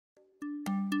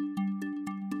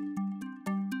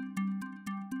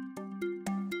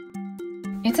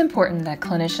It's important that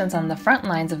clinicians on the front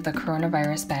lines of the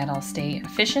coronavirus battle stay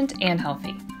efficient and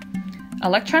healthy.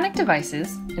 Electronic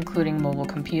devices, including mobile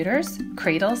computers,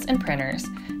 cradles, and printers,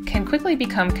 can quickly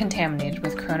become contaminated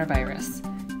with coronavirus,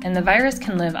 and the virus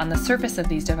can live on the surface of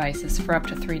these devices for up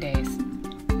to 3 days.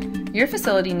 Your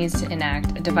facility needs to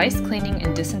enact a device cleaning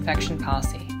and disinfection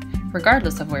policy,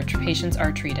 regardless of where patients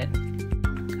are treated.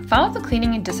 Follow the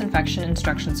cleaning and disinfection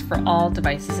instructions for all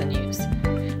devices in use.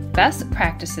 Best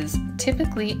practices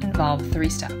typically involve 3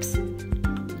 steps.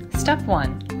 Step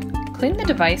 1. Clean the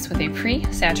device with a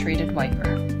pre-saturated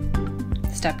wiper.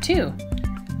 Step 2.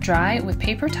 Dry with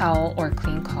paper towel or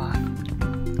clean cloth.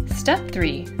 Step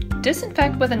 3.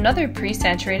 Disinfect with another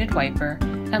pre-saturated wiper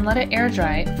and let it air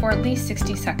dry for at least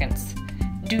 60 seconds.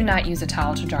 Do not use a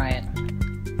towel to dry it.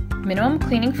 Minimum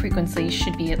cleaning frequency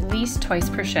should be at least twice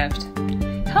per shift.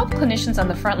 Help clinicians on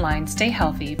the front line stay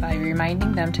healthy by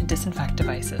reminding them to disinfect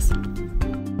devices.